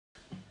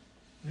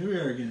Here we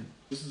are again.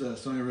 This is a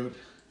song I wrote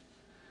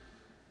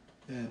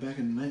back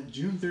in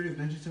June 30th,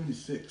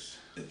 1976.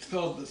 It's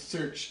called The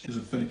Search. There's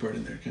a funny part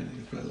in there, kind of.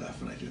 You'll probably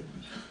laugh when I do it.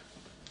 But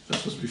it's not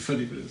supposed to be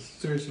funny, but it's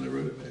Search, and I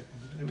wrote it back.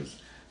 I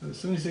was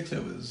 76. I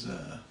was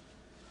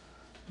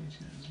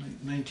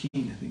 19,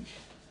 I think.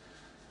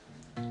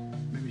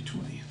 Maybe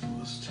 20 at the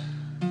most.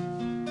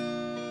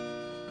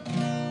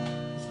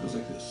 This goes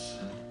like this.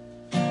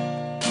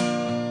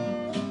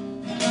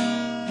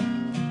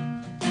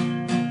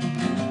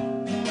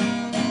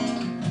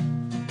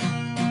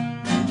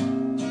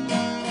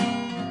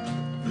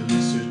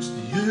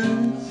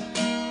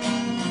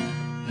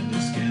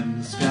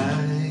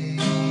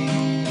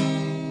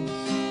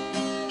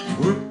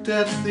 Worked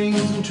at things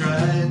and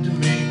tried to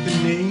make a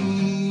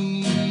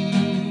name,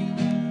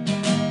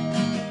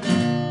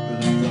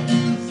 but I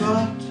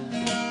thought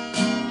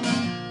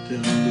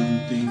till I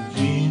couldn't think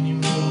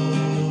anymore.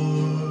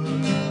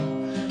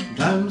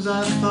 Sometimes I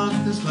thought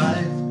this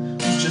life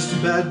was just a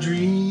bad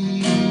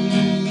dream.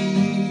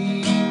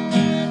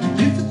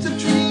 If it's a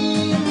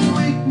dream,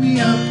 wake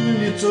me up when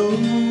it's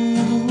over.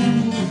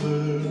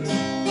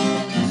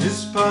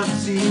 This part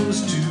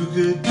seems too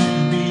good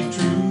to be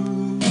true.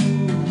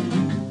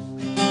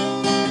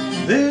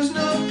 There's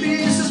no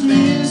pieces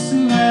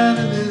missing out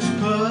of this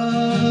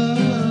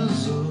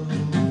puzzle.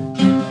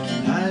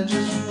 I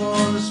just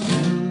want to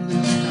spend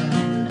this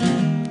time with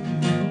you.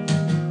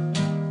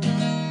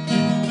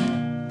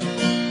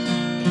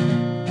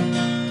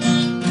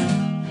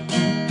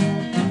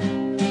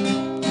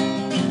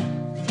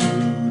 I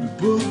wrote a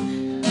book,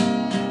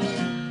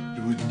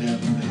 it wouldn't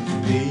have enough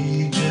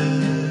pages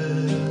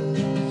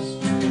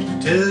to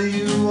tell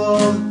you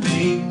all the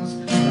things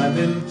I've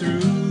been through.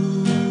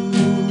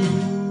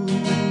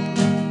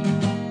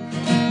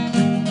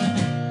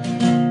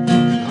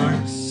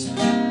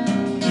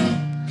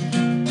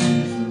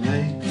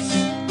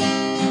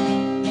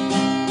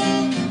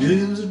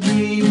 Millions of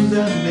dreams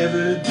that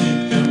never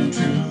did come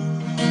true.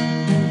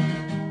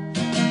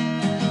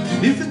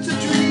 And if it's a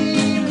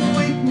dream,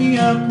 wake me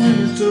up when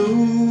it's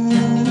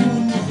over.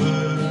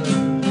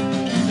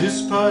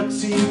 This part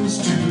seems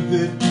too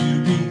good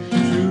to be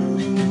true.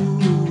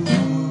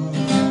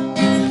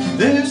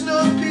 There's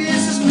no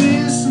pieces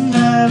missing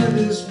out of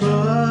this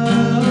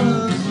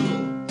puzzle.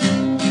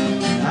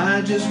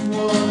 I just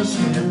want to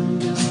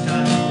spend this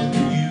time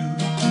with you.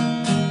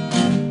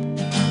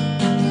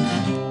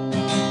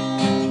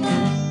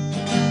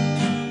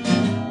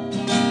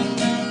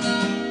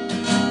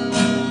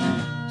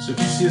 So if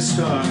you see a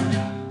star,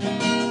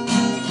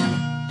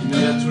 you know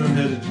that's where I'm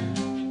headed.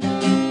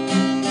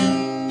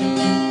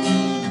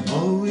 I'm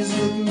always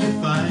looking to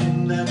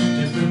find that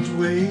different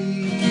way.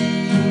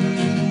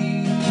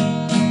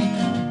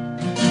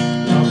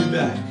 I'll be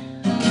back.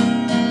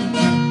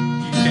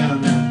 You can count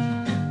on that.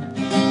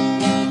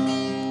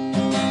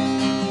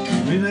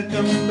 When I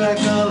come back,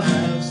 I'll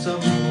have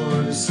some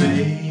more to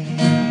say.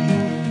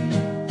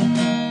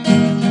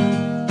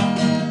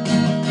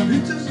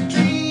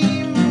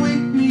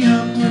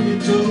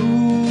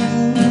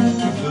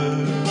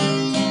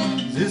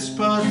 This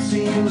part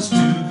seems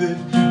too good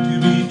to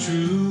be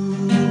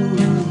true.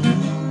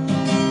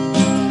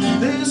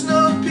 There's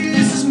no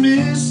pieces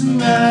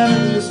missing out of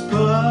this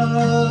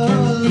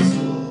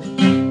puzzle.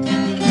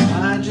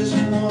 I just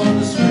want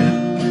to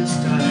spend this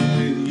time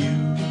with you.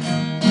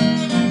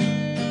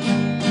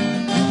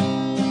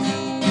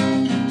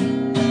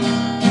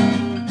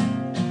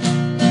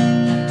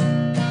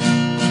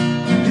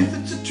 If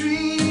it's a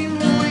dream,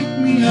 wake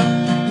me up,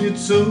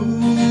 it's over.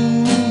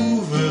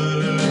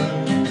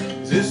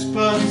 This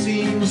part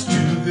seems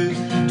too good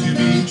to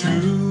be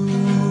true.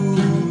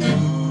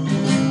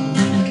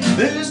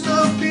 There's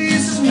no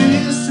pieces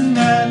missing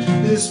out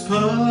of this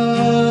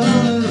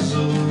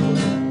puzzle.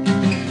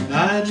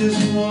 I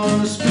just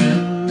want to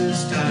spend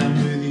this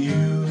time with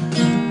you.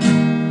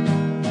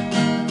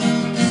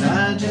 'Cause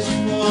I just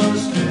want to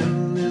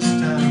spend this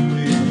time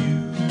with you.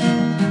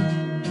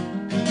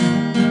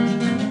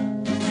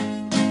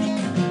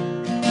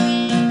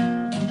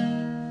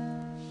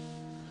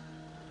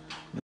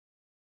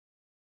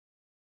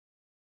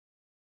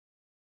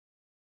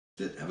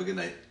 Have a good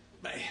night.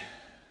 Bye.